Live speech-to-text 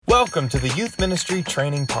Welcome to the Youth Ministry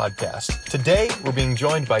Training Podcast. Today, we're being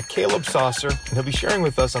joined by Caleb Saucer, and he'll be sharing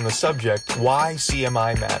with us on the subject, Why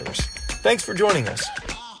CMI Matters. Thanks for joining us.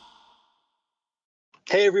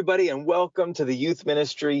 Hey, everybody, and welcome to the Youth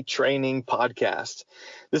Ministry Training Podcast.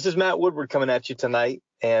 This is Matt Woodward coming at you tonight,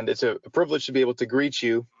 and it's a privilege to be able to greet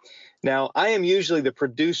you. Now, I am usually the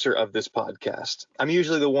producer of this podcast. I'm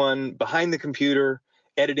usually the one behind the computer,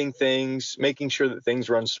 editing things, making sure that things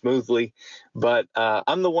run smoothly. But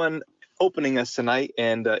I'm the one opening us tonight,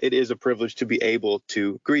 and it is a privilege to be able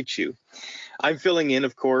to greet you. I'm filling in,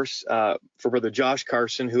 of course, for Brother Josh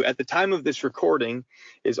Carson, who at the time of this recording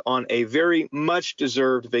is on a very much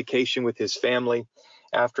deserved vacation with his family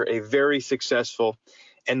after a very successful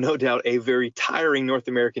and no doubt a very tiring North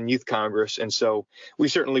American Youth Congress. And so we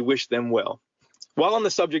certainly wish them well. While on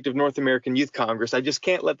the subject of North American Youth Congress, I just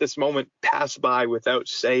can't let this moment pass by without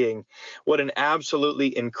saying what an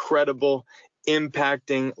absolutely incredible,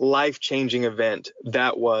 impacting, life-changing event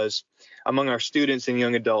that was among our students and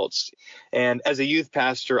young adults. And as a youth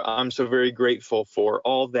pastor, I'm so very grateful for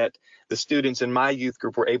all that the students in my youth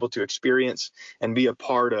group were able to experience and be a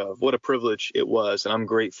part of. What a privilege it was, and I'm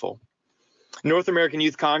grateful. North American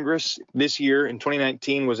Youth Congress this year in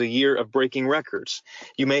 2019 was a year of breaking records.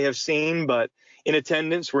 You may have seen, but in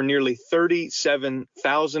attendance were nearly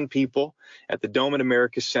 37,000 people at the Dome at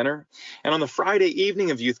America Center. And on the Friday evening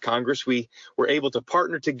of Youth Congress, we were able to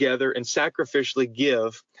partner together and sacrificially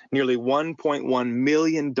give nearly $1.1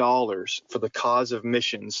 million for the cause of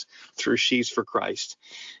missions through Sheaves for Christ.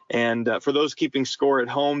 And for those keeping score at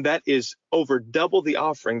home, that is over double the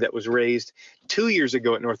offering that was raised 2 years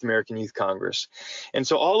ago at North American Youth Congress. And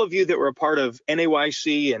so all of you that were a part of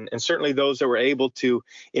NAYC and certainly those that were able to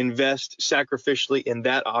invest sacrificially in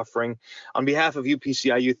that offering, on behalf of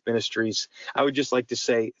UPCI Youth Ministries, I would just like to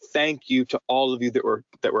say thank you to all of you that were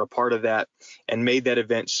a part of that and made that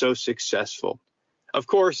event so successful. Of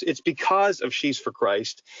course, it's because of Sheaves for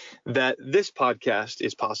Christ that this podcast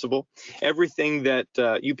is possible. Everything that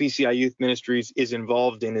UPCI Youth Ministries is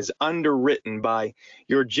involved in is underwritten by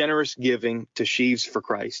your generous giving to Sheaves for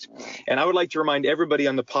Christ. And I would like to remind everybody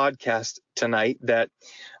on the podcast tonight that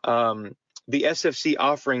the SFC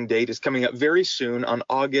offering date is coming up very soon on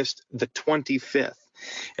August the 25th.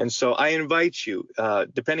 And so I invite you,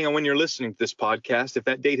 depending on when you're listening to this podcast, if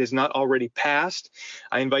that date has not already passed,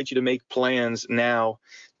 I invite you to make plans now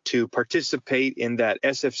to participate in that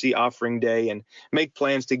SFC offering day and make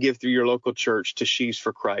plans to give through your local church to Sheaves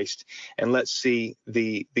for Christ. And let's see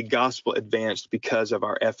the gospel advanced because of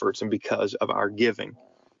our efforts and because of our giving.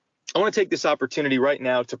 I want to take this opportunity right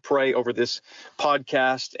now to pray over this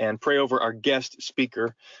podcast and pray over our guest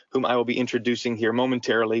speaker, whom I will be introducing here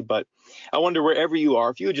momentarily. But I wonder, wherever you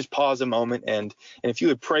are, if you would just pause a moment and if you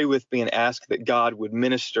would pray with me and ask that God would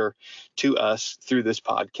minister to us through this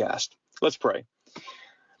podcast. Let's pray.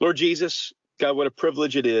 Lord Jesus, God, what a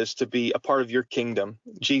privilege it is to be a part of your kingdom.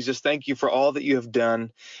 Jesus, thank you for all that you have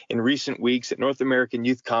done in recent weeks at North American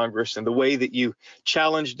Youth Congress and the way that you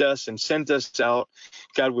challenged us and sent us out,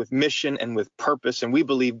 God, with mission and with purpose. And we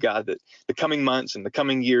believe, God, that the coming months and the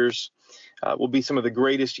coming years will be some of the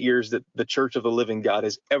greatest years that the Church of the Living God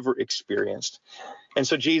has ever experienced. And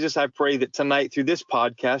so, Jesus, I pray that tonight through this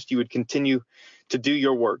podcast, you would continue to do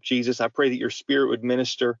your work. Jesus, I pray that your Spirit would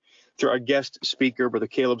minister through our guest speaker, Brother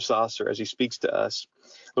Caleb Saucer, as he speaks to us.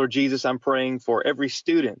 Lord Jesus, I'm praying for every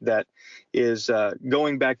student that is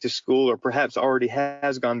going back to school or perhaps already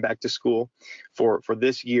has gone back to school for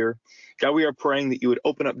this year. God, we are praying that you would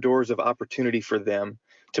open up doors of opportunity for them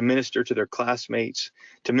to minister to their classmates,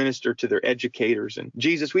 to minister to their educators. And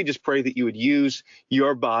Jesus, we just pray that you would use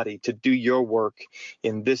your body to do your work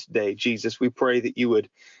in this day. Jesus, we pray that you would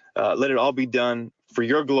let it all be done for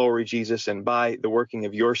your glory, Jesus, and by the working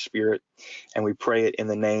of your Spirit. And we pray it in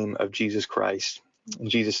the name of Jesus Christ. In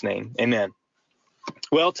Jesus' name, amen.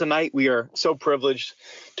 Well, tonight we are so privileged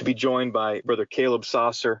to be joined by Brother Caleb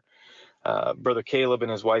Saucer. Brother Caleb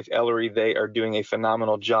and his wife Ellery, they are doing a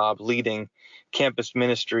phenomenal job leading Campus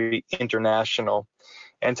Ministry International.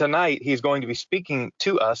 And tonight he's going to be speaking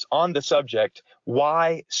to us on the subject,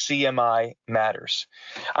 Why CMI Matters.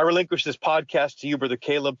 I relinquish this podcast to you, Brother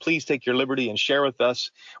Caleb. Please take your liberty and share with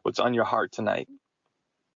us what's on your heart tonight.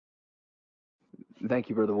 Thank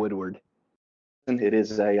you, Brother Woodward. It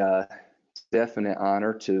is a definite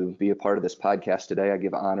honor to be a part of this podcast today. I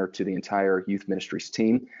give honor to the entire Youth Ministries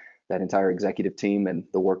team, that entire executive team, and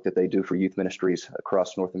the work that they do for youth ministries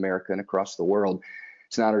across North America and across the world.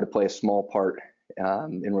 It's an honor to play a small part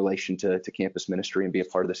in relation to campus ministry and be a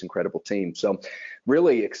part of this incredible team. So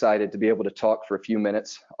really excited to be able to talk for a few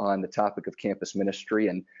minutes on the topic of campus ministry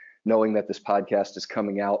and knowing that this podcast is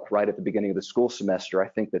coming out right at the beginning of the school semester, I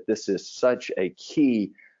think that this is such a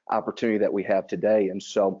key opportunity that we have today. And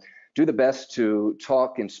so do the best to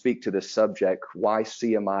talk and speak to this subject, why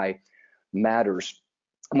CMI matters.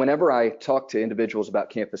 Whenever I talk to individuals about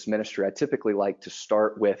campus ministry, I typically like to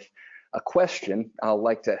start with a question. I'll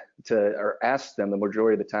like to or ask them, the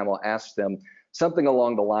majority of the time I'll ask them something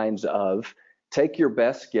along the lines of, take your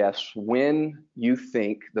best guess when you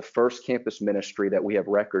think the first campus ministry that we have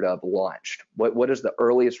record of launched. What is the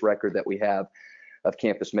earliest record that we have of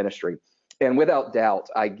campus ministry? And without doubt,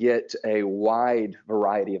 I get a wide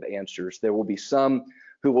variety of answers. There will be some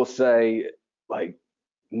who will say like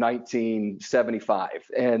 1975,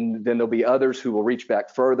 and then there'll be others who will reach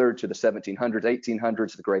back further to the 1700s,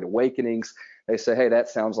 1800s, the Great Awakenings. They say, hey, that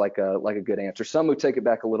sounds like a good answer. Some who take it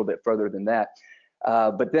back a little bit further than that.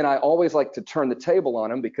 But then I always like to turn the table on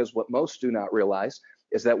them, because what most do not realize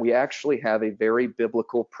is that we actually have a very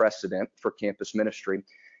biblical precedent for campus ministry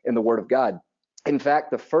in the Word of God. In fact,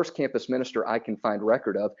 the first campus minister I can find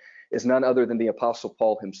record of is none other than the Apostle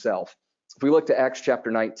Paul himself. If we look to Acts chapter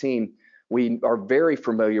 19, we are very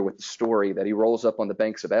familiar with the story that he rolls up on the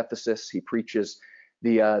banks of Ephesus. He preaches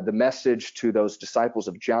the message to those disciples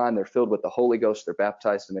of John. They're filled with the Holy Ghost. They're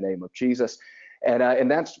baptized in the name of Jesus. And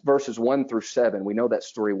that's verses 1 through 7. We know that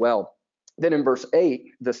story well. Then in verse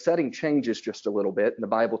 8, the setting changes just a little bit. And the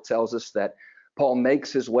Bible tells us that Paul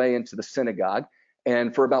makes his way into the synagogue.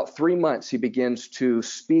 And for about 3 months, he begins to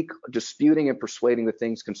speak, disputing and persuading the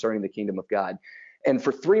things concerning the kingdom of God. And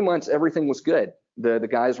for 3 months, everything was good. The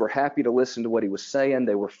guys were happy to listen to what he was saying.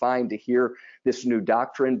 They were fine to hear this new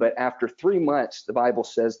doctrine. But after 3 months, the Bible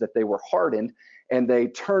says that they were hardened, and they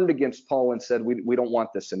turned against Paul and said, we don't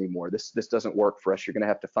want this anymore. This doesn't work for us. You're going to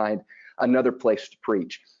have to find another place to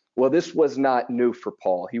preach. Well, this was not new for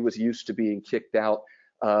Paul. He was used to being kicked out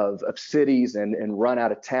of cities and run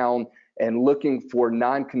out of town, and looking for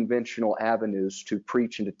non-conventional avenues to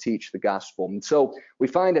preach and to teach the gospel. And so we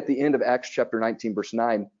find at the end of Acts chapter 19, verse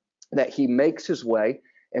 9, that he makes his way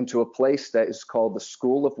into a place that is called the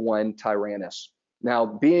School of One Tyrannus. Now,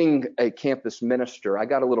 being a campus minister, I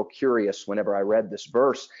got a little curious whenever I read this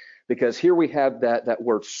verse, because here we have that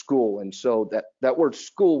word school. And so that word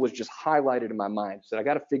school was just highlighted in my mind. So I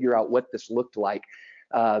got to figure out what this looked like,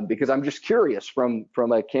 because I'm just curious from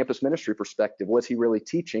a campus ministry perspective. Was he really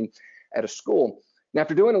teaching at a school? Now,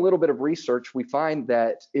 after doing a little bit of research, we find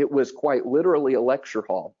that it was quite literally a lecture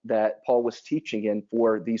hall that Paul was teaching in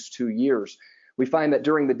for these 2 years. We find that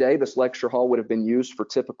during the day, this lecture hall would have been used for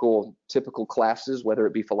typical classes, whether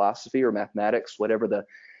it be philosophy or mathematics, whatever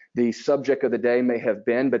the subject of the day may have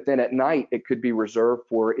been. But then at night, it could be reserved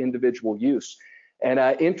for individual use. And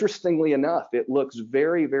interestingly enough, it looks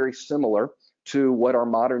very, very similar to what our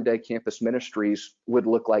modern day campus ministries would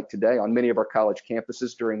look like today. On many of our college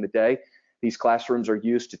campuses during the day, these classrooms are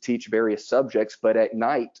used to teach various subjects, but at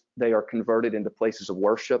night, they are converted into places of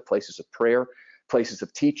worship, places of prayer, places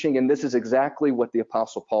of teaching. And this is exactly what the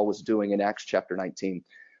Apostle Paul was doing in Acts chapter 19.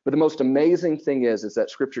 But the most amazing thing is that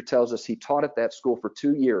Scripture tells us he taught at that school for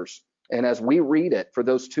 2 years. And as we read it, for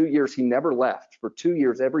those 2 years, he never left. For 2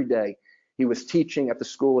 years, every day, he was teaching at the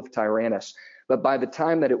school of Tyrannus. But by the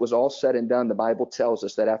time that it was all said and done, the Bible tells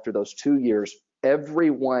us that after those 2 years,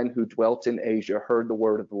 everyone who dwelt in Asia heard the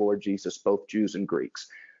word of the Lord Jesus, both Jews and Greeks.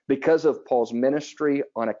 Because of Paul's ministry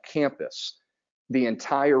on a campus, the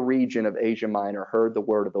entire region of Asia Minor heard the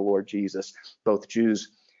word of the Lord Jesus, both Jews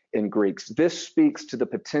and Greeks. This speaks to the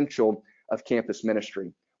potential of campus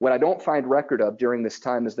ministry. What I don't find record of during this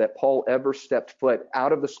time is that Paul ever stepped foot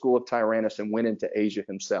out of the school of Tyrannus and went into Asia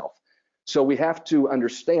himself. So we have to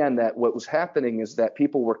understand that what was happening is that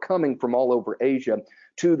people were coming from all over Asia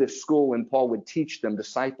to this school, and Paul would teach them,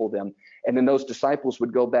 disciple them. And then those disciples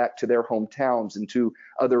would go back to their hometowns and to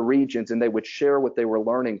other regions, and they would share what they were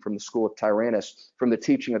learning from the school of Tyrannus, from the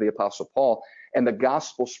teaching of the Apostle Paul. And the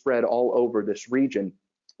gospel spread all over this region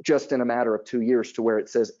just in a matter of 2 years, to where it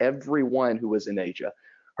says everyone who was in Asia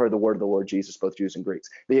heard the word of the Lord Jesus, both Jews and Greeks.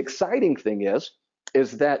 The exciting thing is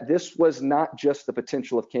that this was not just the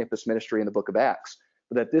potential of campus ministry in the book of Acts,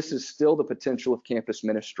 but that this is still the potential of campus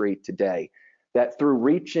ministry today. That through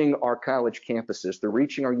reaching our college campuses, through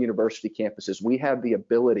reaching our university campuses, we have the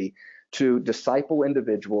ability to disciple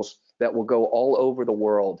individuals that will go all over the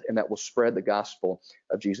world and that will spread the gospel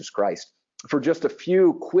of Jesus Christ. For just a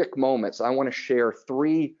few quick moments, I want to share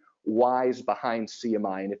 3 whys behind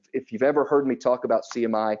CMI. And if you've ever heard me talk about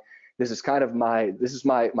CMI, this is kind of my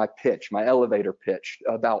pitch, my elevator pitch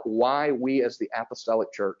about why we as the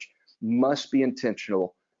Apostolic Church must be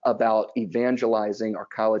intentional about evangelizing our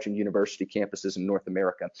college and university campuses in North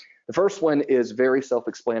America. The first one is very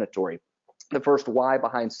self-explanatory. the first why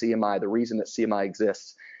behind CMI, the reason that CMI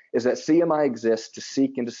exists, is that CMI exists to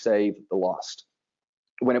seek and to save the lost.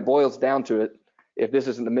 When it boils down to it, if this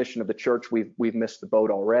isn't the mission of the church, we've missed the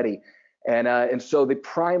boat already. And so the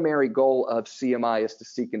primary goal of CMI is to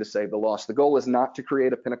seek and to save the lost. The goal is not to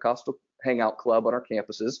create a Pentecostal hangout club on our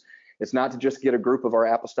campuses. It's not to just get a group of our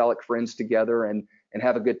apostolic friends together and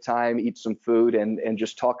have a good time, eat some food, and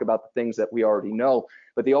just talk about the things that we already know.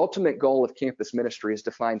 But the ultimate goal of campus ministry is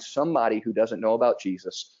to find somebody who doesn't know about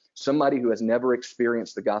Jesus, somebody who has never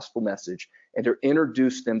experienced the gospel message, and to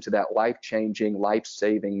introduce them to that life-changing,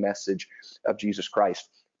 life-saving message of Jesus Christ.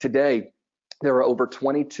 Today, there are over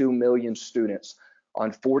 22 million students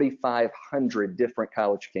on 4,500 different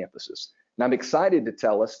college campuses. And I'm excited to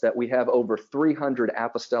tell us that we have over 300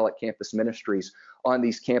 apostolic campus ministries on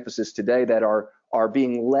these campuses today that are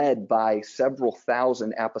being led by several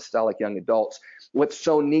thousand apostolic young adults. What's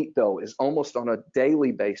so neat, though, is almost on a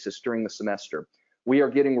daily basis during the semester, we are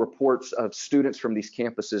getting reports of students from these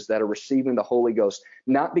campuses that are receiving the Holy Ghost,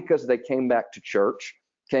 not because they came back to church,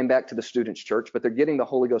 came back to the students' church, but they're getting the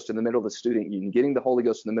Holy Ghost in the middle of the student union, getting the Holy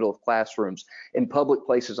Ghost in the middle of classrooms, in public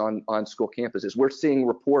places on school campuses. We're seeing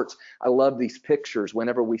reports. I love these pictures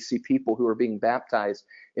whenever we see people who are being baptized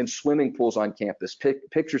in swimming pools on campus,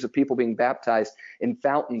 pictures of people being baptized in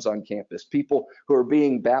fountains on campus, people who are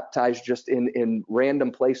being baptized just in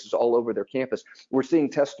random places all over their campus. We're seeing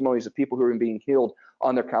testimonies of people who are being healed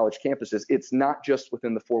on their college campuses. It's not just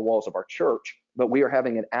within the four walls of our church, but we are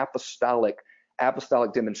having an apostolic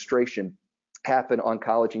demonstration happen on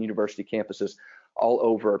college and university campuses all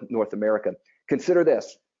over North America. Consider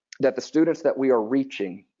this, that the students that we are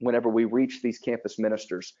reaching, whenever we reach these campus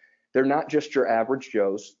ministers, they're not just your average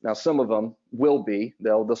Joes. Now, some of them will be.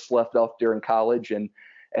 They'll just left off during college and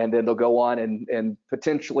then they'll go on and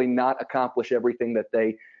potentially not accomplish everything that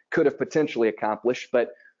they could have potentially accomplished. But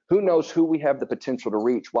who knows who we have the potential to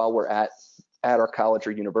reach while we're at our college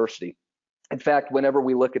or university. In fact, whenever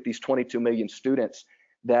we look at these 22 million students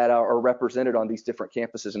that are represented on these different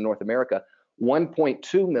campuses in North America,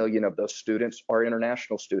 1.2 million of those students are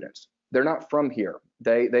international students. They're not from here.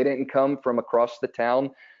 They didn't come from across the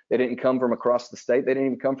town. They didn't come from across the state. They didn't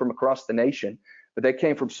even come from across the nation, but they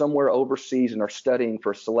came from somewhere overseas and are studying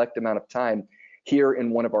for a select amount of time here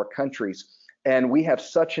in one of our countries. And we have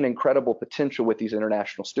such an incredible potential with these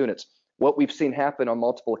international students. What we've seen happen on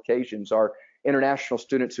multiple occasions are international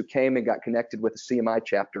students who came and got connected with the CMI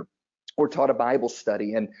chapter or taught a Bible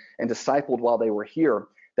study and discipled while they were here,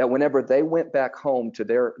 that whenever they went back home to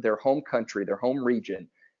their home country, their home region,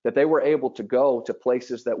 that they were able to go to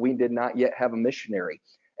places that we did not yet have a missionary.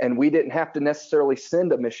 And we didn't have to necessarily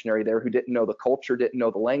send a missionary there who didn't know the culture, didn't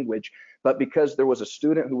know the language, but because there was a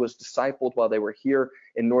student who was discipled while they were here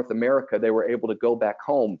in North America, they were able to go back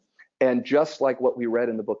home. And just like what we read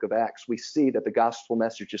in the book of Acts, we see that the gospel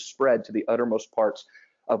message is spread to the uttermost parts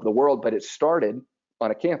of the world, but it started on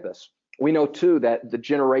a campus. We know too that the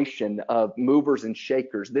generation of movers and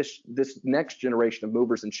shakers, this next generation of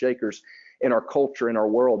movers and shakers in our culture, in our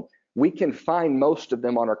world, we can find most of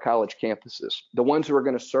them on our college campuses. The ones who are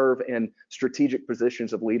going to serve in strategic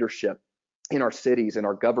positions of leadership in our cities, in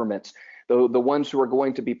our governments, the ones who are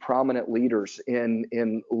going to be prominent leaders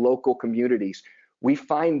in local communities. We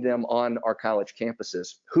find them on our college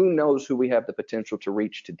campuses. Who knows who we have the potential to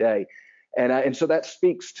reach today? And so that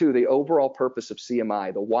speaks to the overall purpose of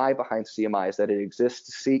CMI. The why behind CMI is that it exists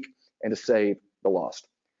to seek and to save the lost.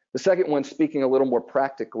 The second one, speaking a little more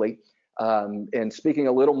practically and speaking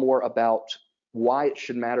a little more about why it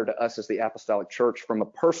should matter to us as the Apostolic Church from a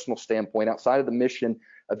personal standpoint, outside of the mission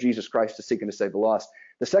of Jesus Christ to seek and to save the lost.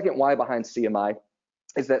 The second why behind CMI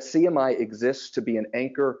is that CMI exists to be an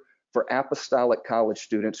anchor for apostolic college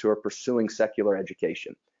students who are pursuing secular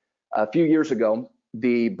education. A few years ago,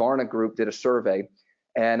 the Barna Group did a survey,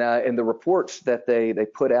 and in the reports that they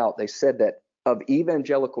put out, they said that of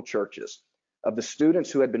evangelical churches, of the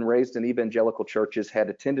students who had been raised in evangelical churches, had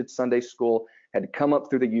attended Sunday school, had come up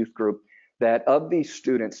through the youth group, that of these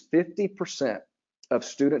students, 50% of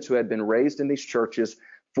students who had been raised in these churches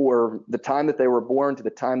for the time that they were born to the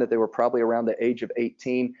time that they were probably around the age of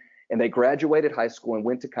 18, and they graduated high school and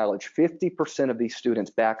went to college, 50% of these students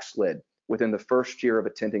backslid within the first year of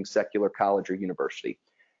attending secular college or university.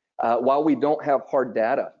 While we don't have hard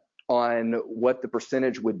data on what the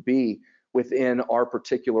percentage would be within our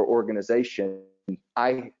particular organization,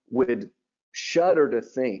 I would shudder to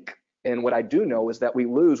think, and what I do know is that we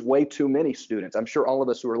lose way too many students. I'm sure all of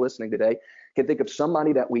us who are listening today can think of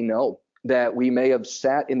somebody that we know that we may have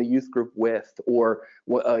sat in the youth group with, or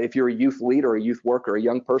if you're a youth leader, a youth worker, a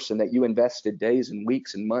young person that you invested days and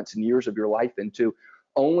weeks and months and years of your life into,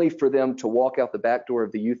 only for them to walk out the back door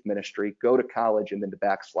of the youth ministry, go to college, and then to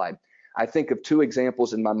backslide. I think of two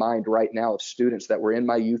examples in my mind right now of students that were in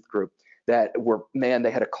my youth group that were, man,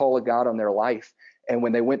 they had a call of God on their life. And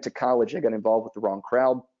when they went to college, they got involved with the wrong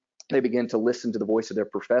crowd. They began to listen to the voice of their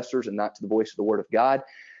professors and not to the voice of the Word of God.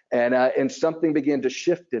 And something began to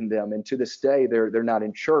shift in them. And to this day, they're not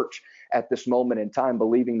in church at this moment in time,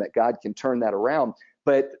 believing that God can turn that around.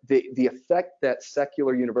 But the effect that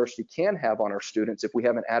secular university can have on our students, if we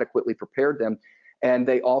haven't adequately prepared them, and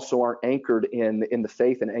they also aren't anchored in the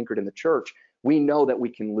faith and anchored in the church, we know that we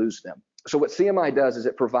can lose them. So what CMI does is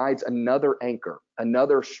it provides another anchor,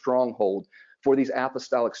 another stronghold for these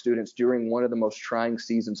apostolic students during one of the most trying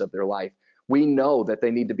seasons of their life. We know that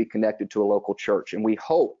they need to be connected to a local church, and we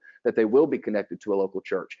hope that they will be connected to a local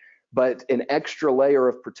church. But an extra layer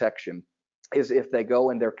of protection is if they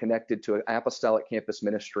go and they're connected to an apostolic campus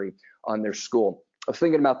ministry on their school. I was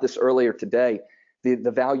thinking about this earlier today,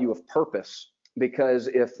 the value of purpose, because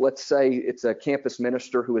if, let's say, it's a campus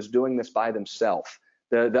minister who is doing this by themselves,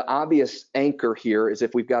 the obvious anchor here is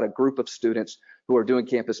if we've got a group of students who are doing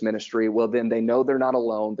campus ministry, well, then they know they're not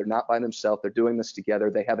alone. They're not by themselves. They're doing this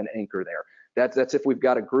together. They have an anchor there. That's if we've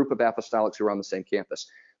got a group of apostolics who are on the same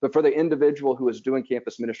campus. But for the individual who is doing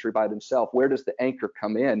campus ministry by themselves, where does the anchor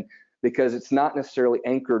come in? Because it's not necessarily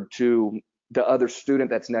anchored to the other student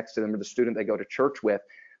that's next to them or the student they go to church with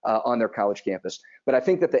on their college campus. But I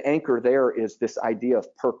think that the anchor there is this idea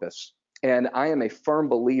of purpose. And I am a firm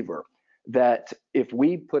believer that if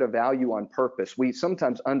we put a value on purpose, we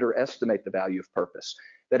sometimes underestimate the value of purpose.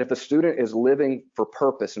 That if a student is living for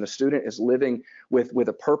purpose and a student is living with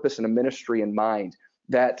a purpose and a ministry in mind,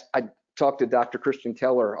 that I talked to Dr. Christian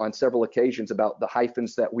Keller on several occasions about the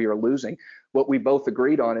hyphens that we are losing. What we both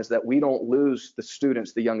agreed on is that we don't lose the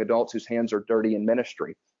students, the young adults whose hands are dirty in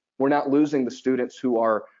ministry. We're not losing the students who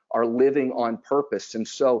are living on purpose. And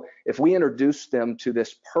so if we introduce them to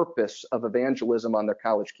this purpose of evangelism on their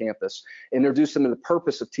college campus, introduce them to the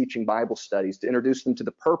purpose of teaching Bible studies, to introduce them to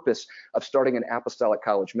the purpose of starting an apostolic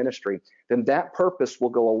college ministry, then that purpose will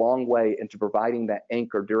go a long way into providing that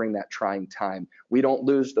anchor during that trying time. We don't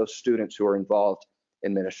lose those students who are involved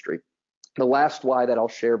in ministry. The last why that I'll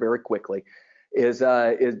share very quickly is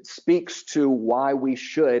it speaks to why we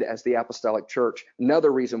should, as the apostolic church,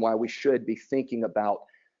 another reason why we should be thinking about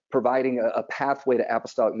providing a pathway to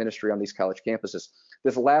apostolic ministry on these college campuses.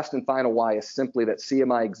 This last and final why is simply that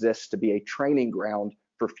CMI exists to be a training ground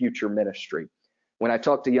for future ministry. When I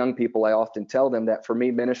talk to young people, I often tell them that for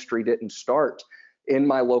me, ministry didn't start in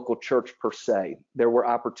my local church per se. There were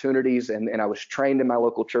opportunities and I was trained in my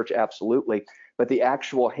local church, absolutely, but the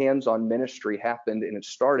actual hands-on ministry happened and it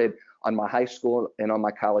started on my high school and on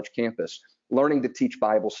my college campus, learning to teach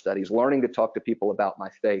Bible studies, learning to talk to people about my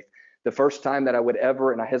faith. The first time that I would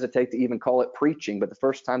ever, and I hesitate to even call it preaching, but the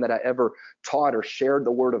first time that I ever taught or shared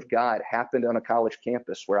the Word of God happened on a college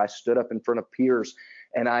campus where I stood up in front of peers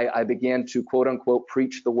and I began to quote unquote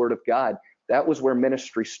preach the Word of God. That was where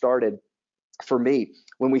ministry started for me.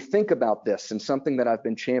 When we think about this, and something that I've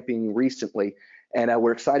been championing recently, and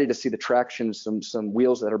we're excited to see the traction, some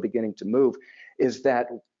wheels that are beginning to move, is that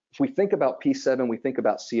if we think about P7, we think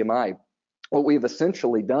about CMI. What we've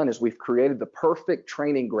essentially done is we've created the perfect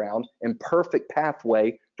training ground and perfect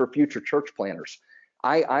pathway for future church planners.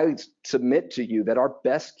 I submit to you that our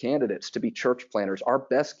best candidates to be church planners, our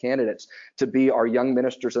best candidates to be our young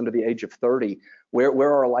ministers under the age of 30, where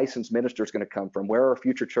are our licensed ministers going to come from? Where are our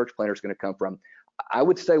future church planners going to come from? I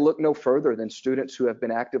would say look no further than students who have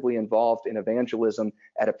been actively involved in evangelism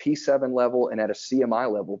at a P7 level and at a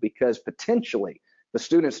CMI level, because potentially the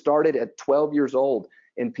student started at 12 years old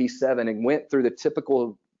in P7 and went through the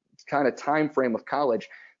typical kind of time frame of college.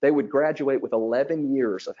 They would graduate with 11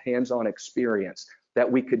 years of hands-on experience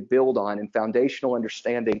that we could build on and foundational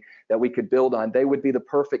understanding that we could build on. They would be the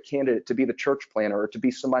perfect candidate to be the church planner or to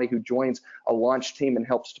be somebody who joins a launch team and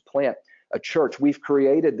helps to plant a church. We've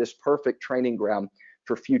created this perfect training ground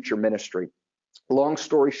for future ministry. Long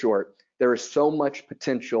story short, there is so much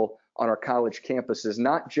potential on our college campuses,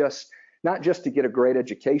 not just to get a great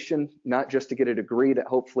education, not just to get a degree that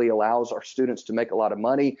hopefully allows our students to make a lot of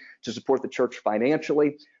money to support the church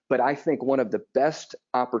financially, but I think one of the best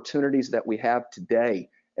opportunities that we have today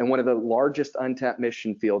and one of the largest untapped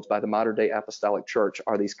mission fields by the modern day apostolic church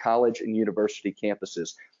are these college and university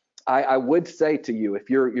campuses. I would say to you, if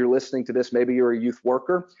you're listening to this, maybe you're a youth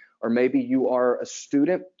worker, or maybe you are a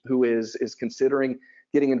student who is considering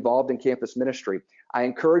getting involved in campus ministry, I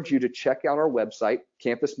encourage you to check out our website,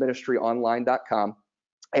 campusministryonline.com,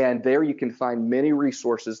 and there you can find many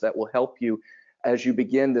resources that will help you as you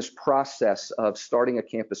begin this process of starting a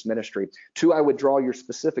campus ministry. Two I would draw your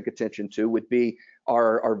specific attention to would be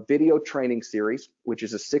our video training series, which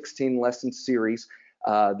is a 16-lesson series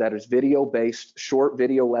that is video-based, short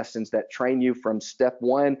video lessons that train you from step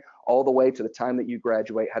one all the way to the time that you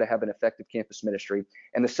graduate, how to have an effective campus ministry.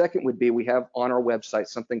 And the second would be, we have on our website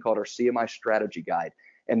something called our CMI Strategy Guide.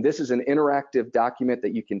 And this is an interactive document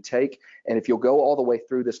that you can take. And if you'll go all the way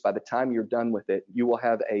through this, by the time you're done with it, you will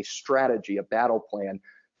have a strategy, a battle plan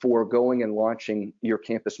for going and launching your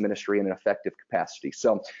campus ministry in an effective capacity.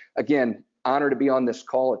 So again, honored to be on this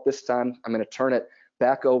call at this time. I'm going to turn it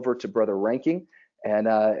back over to Brother Ranking. And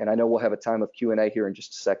I know we'll have a time of Q&A here in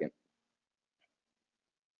just a second.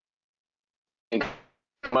 Thank you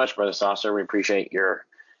very much, Brother Saucer. We appreciate your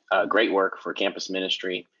great work for campus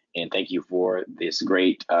ministry, and thank you for this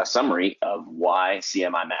great summary of why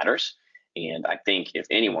CMI matters. And I think if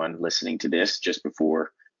anyone listening to this just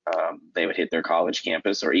before they would hit their college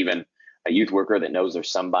campus, or even a youth worker that knows there's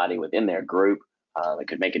somebody within their group that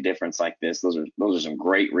could make a difference like this, those are some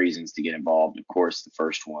great reasons to get involved. Of course, the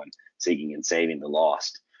first one, seeking and saving the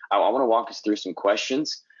lost. I want to walk us through some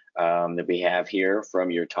questions that we have here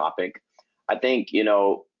from your topic. I think,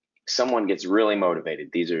 someone gets really motivated.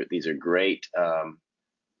 These are great.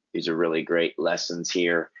 These are really great lessons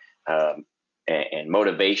here and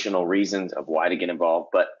motivational reasons of why to get involved.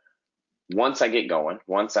 But once I get going,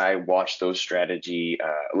 once I watch those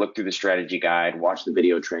look through the strategy guide, watch the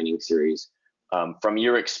video training series, from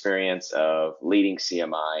your experience of leading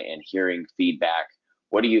CMI and hearing feedback,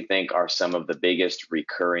 what do you think are some of the biggest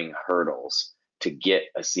recurring hurdles to get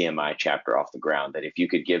a CMI chapter off the ground, that if you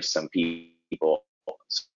could give some people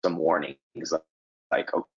some warnings,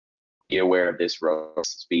 like, okay, be aware of this road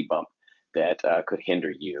speed bump that could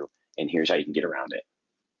hinder you, and here's how you can get around it?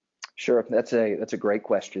 Sure, that's a great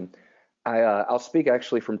question. I'll speak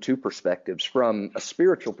actually from two perspectives. From a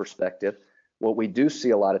spiritual perspective, what we do see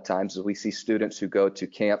a lot of times is we see students who go to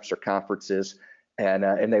camps or conferences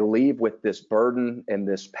and they leave with this burden and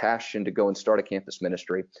this passion to go and start a campus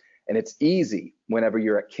ministry. And it's easy whenever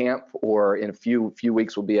you're at camp, or in a few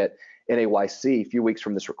weeks we'll be at NAYC, a few weeks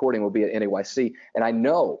from this recording we'll be at NAYC. And I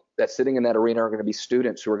know that sitting in that arena are going to be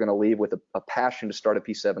students who are going to leave with a passion to start a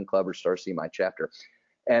P7 club or start a CMI chapter.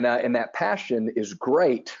 And that passion is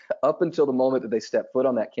great up until the moment that they step foot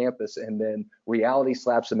on that campus, and then reality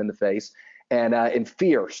slaps them in the face, and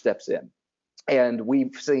fear steps in. And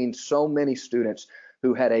we've seen so many students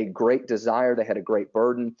who had a great desire, they had a great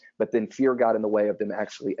burden, but then fear got in the way of them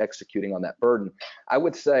actually executing on that burden. I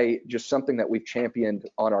would say just something that we've championed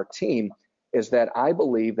on our team is that I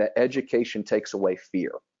believe that education takes away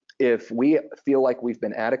fear. If we feel like we've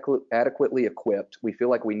been adequately equipped, we feel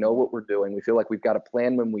like we know what we're doing, we feel like we've got a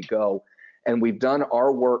plan when we go, and we've done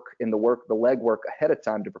our work in the legwork ahead of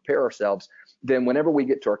time to prepare ourselves, then whenever we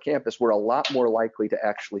get to our campus, we're a lot more likely to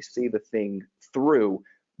actually see the thing through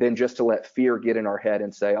than just to let fear get in our head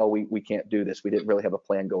and say, oh, we can't do this. We didn't really have a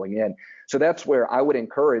plan going in. So that's where I would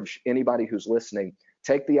encourage anybody who's listening,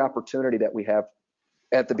 take the opportunity that we have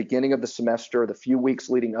at the beginning of the semester, the few weeks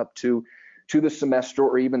leading up to the semester,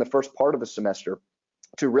 or even the first part of the semester,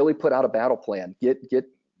 to really put out a battle plan, get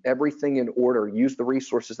everything in order, use the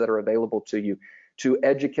resources that are available to you to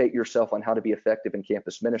educate yourself on how to be effective in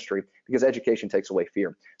campus ministry, because education takes away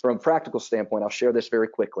fear. From a practical standpoint, I'll share this very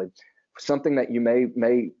quickly. Something that you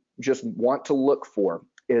may just want to look for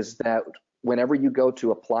is that whenever you go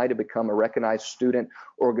to apply to become a recognized student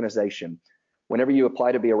organization, whenever you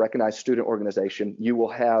apply to be a recognized student organization, you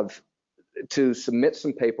will have to submit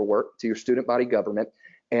some paperwork to your student body government,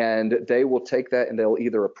 and they will take that and they'll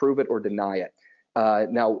either approve it or deny it.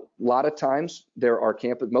 Now, a lot of times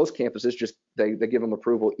most campuses just they give them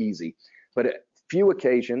approval easy, but at few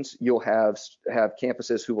occasions you'll have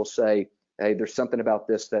campuses who will say, hey, there's something about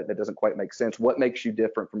this that doesn't quite make sense. What makes you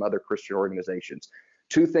different from other Christian organizations?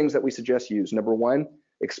 Two things that we suggest use. Number one,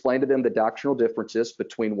 explain to them the doctrinal differences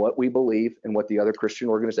between what we believe and what the other Christian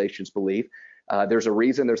organizations believe. There's a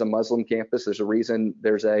reason there's a Muslim campus. There's a reason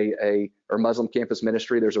there's a Muslim campus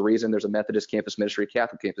ministry. There's a reason there's a Methodist campus ministry,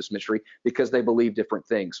 Catholic campus ministry, because they believe different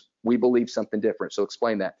things. We believe something different, so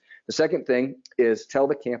explain that. The second thing is tell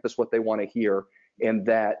the campus what they want to hear, and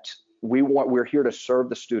that we're here to serve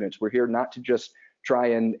the students. We're here not to just try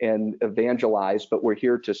and evangelize, but we're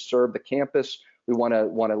here to serve the campus. We want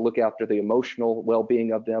to look after the emotional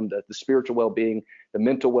well-being of them, the spiritual well-being, the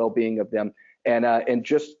mental well-being of them, and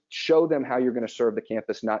just show them how you're going to serve the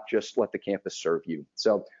campus, not just let the campus serve you.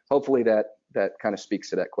 So hopefully that kind of speaks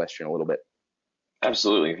to that question a little bit.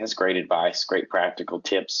 Absolutely, that's great advice, great practical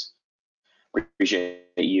tips. We appreciate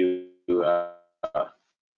you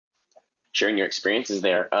sharing your experiences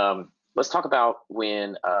there. let's talk about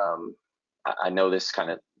when I know this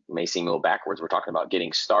kind of may seem a little backwards. We're talking about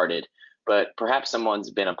getting started, but perhaps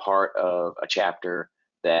someone's been a part of a chapter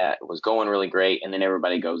that was going really great, and then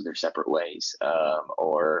everybody goes their separate ways,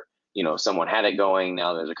 or someone had it going,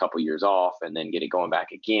 now there's a couple years off, and then get it going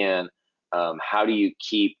back again. How do you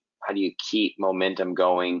keep momentum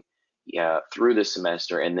going through the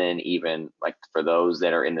semester, and then even like for those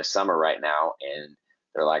that are in the summer right now and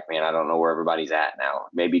they're like, man, I don't know where everybody's at now.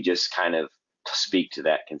 Maybe just kind of to speak to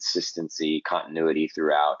that consistency, continuity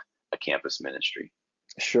throughout a campus ministry.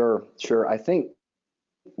 Sure. I think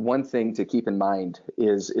one thing to keep in mind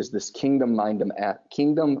is this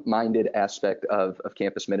kingdom-minded aspect of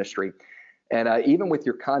campus ministry. And even with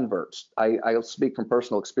your converts, I'll speak from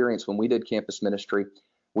personal experience. When we did campus ministry,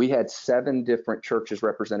 we had 7 different churches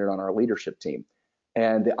represented on our leadership team.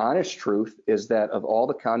 And the honest truth is that of all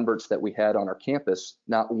the converts that we had on our campus,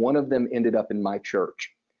 not one of them ended up in my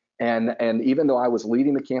church. And even though I was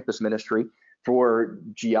leading the campus ministry, for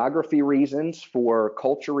geography reasons, for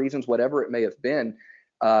culture reasons, whatever it may have been,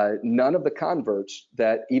 none of the converts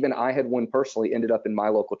that even I had won personally ended up in my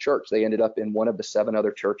local church. They ended up in one of the 7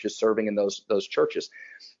 other churches, serving in those churches.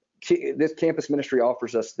 This campus ministry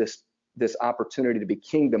offers us this opportunity to be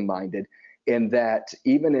kingdom-minded, in that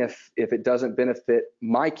even if it doesn't benefit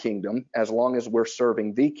my kingdom, as long as we're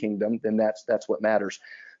serving the kingdom, then that's what matters.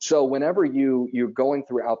 So whenever you're going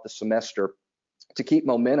throughout the semester, to keep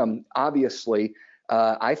momentum, obviously,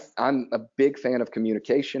 I'm a big fan of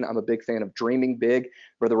communication. I'm a big fan of dreaming big.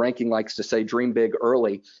 Brother Ranking likes to say, dream big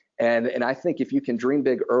early. And I think if you can dream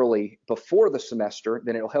big early before the semester,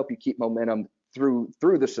 then it'll help you keep momentum through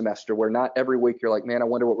the semester, where not every week you're like, man, I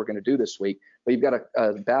wonder what we're going to do this week. But you've got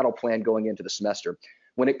a battle plan going into the semester.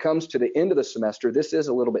 When it comes to the end of the semester, this is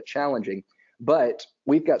a little bit challenging, but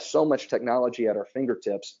we've got so much technology at our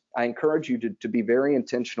fingertips. I encourage you to be very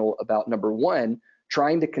intentional about, number one,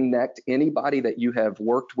 trying to connect anybody that you have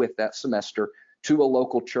worked with that semester to a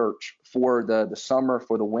local church for the summer,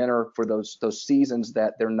 for the winter, for those seasons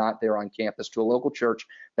that they're not there on campus, to a local church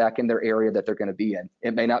back in their area that they're going to be in.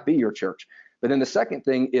 It may not be your church. But then the second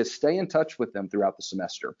thing is stay in touch with them throughout the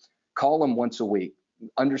semester. Call them once a week.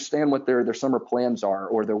 Understand what their summer plans are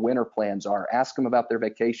or their winter plans are. Ask them about their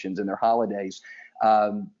vacations and their holidays.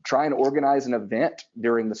 Try and organize an event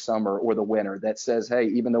during the summer or the winter that says, hey,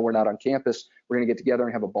 even though we're not on campus, we're going to get together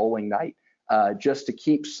and have a bowling night, just to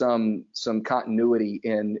keep some continuity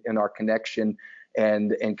in our connection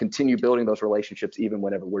and continue building those relationships even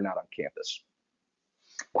whenever we're not on campus.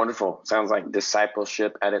 Wonderful. Sounds like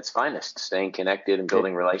discipleship at its finest, staying connected and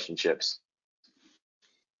building relationships.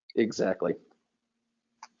 Exactly.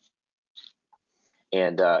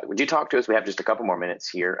 And would you talk to us? We have just a couple more minutes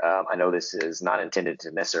here. I know this is not intended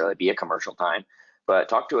to necessarily be a commercial time, but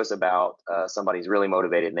talk to us about somebody's really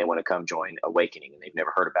motivated and they want to come join Awakening and they've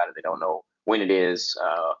never heard about it. They don't know when it is.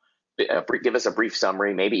 Give us a brief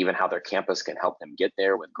summary, maybe even how their campus can help them get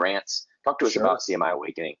there with grants. Talk to us about CMI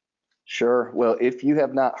Awakening. Sure. Well, if you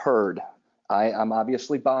have not heard, I'm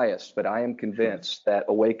obviously biased, but I am convinced that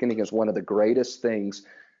Awakening is one of the greatest things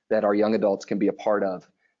that our young adults can be a part of.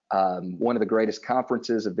 One of the greatest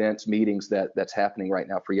conferences, events, meetings that's happening right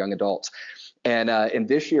now for young adults. And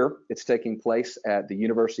this year, it's taking place at the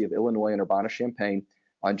University of Illinois in Urbana-Champaign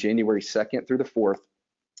on January 2nd through the 4th.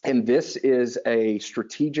 And this is a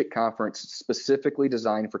strategic conference specifically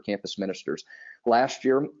designed for campus ministers. Last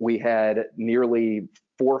year, we had nearly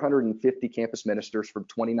 450 campus ministers from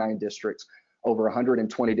 29 districts, over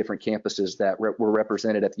 120 different campuses that were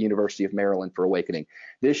represented at the University of Maryland for Awakening.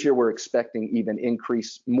 This year, we're expecting even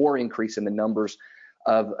more increase in the numbers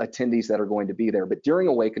of attendees that are going to be there. But during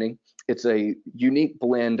Awakening, it's a unique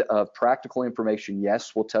blend of practical information.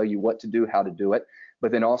 Yes, we'll tell you what to do, how to do it,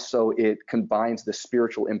 but then also it combines the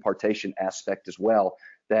spiritual impartation aspect as well,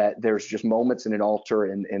 that there's just moments in an altar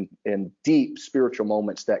and deep spiritual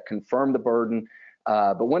moments that confirm the burden.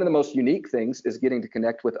 But one of the most unique things is getting to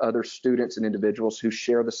connect with other students and individuals who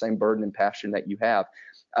share the same burden and passion that you have.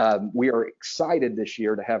 We are excited this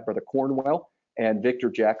year to have Brother Cornwell and Victor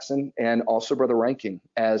Jackson and also Brother Ranking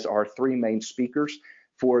as our 3 main speakers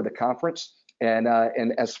for the conference. And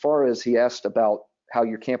as far as he asked about how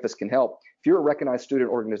your campus can help, if you're a recognized student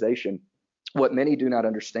organization, what many do not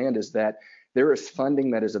understand is that there is funding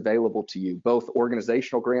that is available to you, both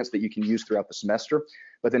organizational grants that you can use throughout the semester,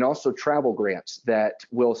 but then also travel grants that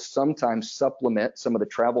will sometimes supplement some of the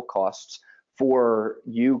travel costs for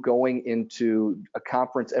you going into a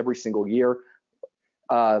conference every single year.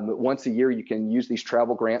 Once a year, you can use these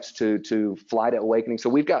travel grants to fly to Awakening. So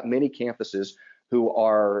we've got many campuses who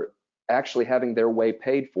are actually having their way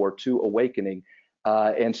paid for to Awakening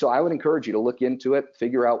And so I would encourage you to look into it,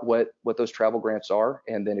 figure out what those travel grants are,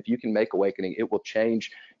 and then if you can make Awakening, it will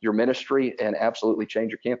change your ministry and absolutely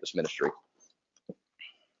change your campus ministry.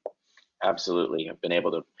 Absolutely. I've been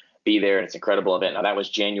able to be there, and it's an incredible event. Now, that was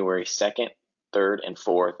January 2nd, 3rd, and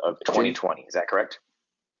 4th of 2020. Is that correct?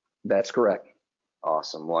 That's correct.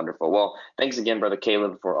 Awesome. Wonderful. Well, thanks again, Brother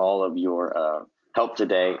Caleb, for all of your help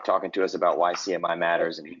today, talking to us about why CMI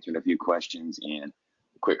matters and answering a few questions, and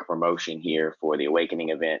quick promotion here for the Awakening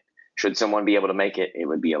event. Should someone be able to make it, it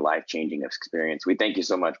would be a life-changing experience. We thank you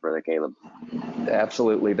so much, Brother Caleb.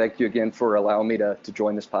 Absolutely. Thank you again for allowing me to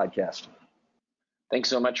join this podcast. Thanks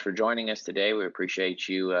so much for joining us today. We appreciate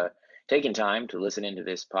you taking time to listen into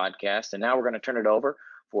this podcast. And now we're going to turn it over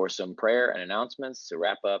for some prayer and announcements to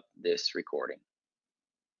wrap up this recording.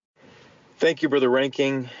 Thank you, Brother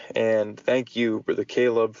Ranking, and thank you, Brother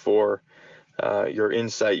Caleb, for your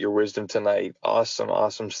insight, your wisdom tonight.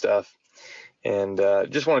 Awesome stuff. And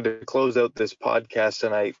just wanted to close out this podcast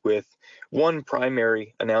tonight with one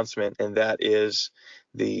primary announcement, and that is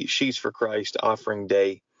the Sheets for Christ Offering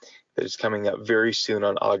Day that is coming up very soon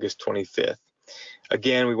on August 25th.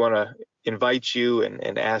 Again, we want to invite you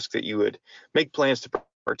and ask that you would make plans to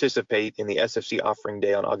participate in the SFC Offering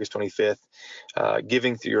Day on August 25th,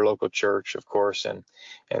 giving through your local church, of course. And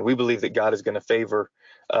we believe that God is going to favor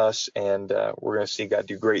us, and we're going to see God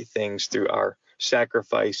do great things through our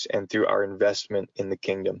sacrifice and through our investment in the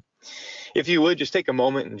kingdom. If you would, just take a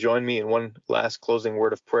moment and join me in one last closing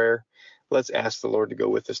word of prayer. Let's ask the Lord to go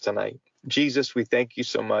with us tonight. Jesus, we thank you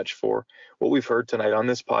so much for what we've heard tonight on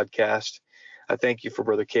this podcast. I thank you for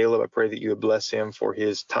Brother Caleb. I pray that you would bless him for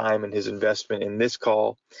his time and his investment in this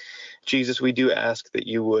call. Jesus, we do ask that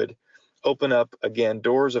you would open up, again,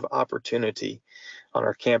 doors of opportunity on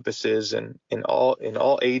our campuses and in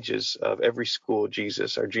all ages of every school,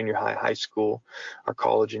 Jesus, our junior high, high school, our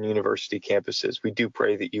college and university campuses. We do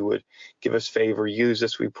pray that you would give us favor. Use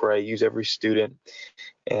us, we pray. Use every student.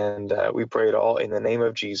 And we pray it all in the name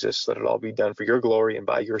of Jesus. Let it all be done for your glory and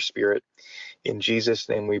by your Spirit. In Jesus'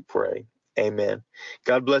 name we pray. Amen.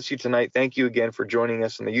 God bless you tonight. Thank you again for joining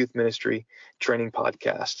us on the Youth Ministry Training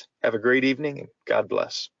Podcast. Have a great evening, and God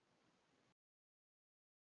bless.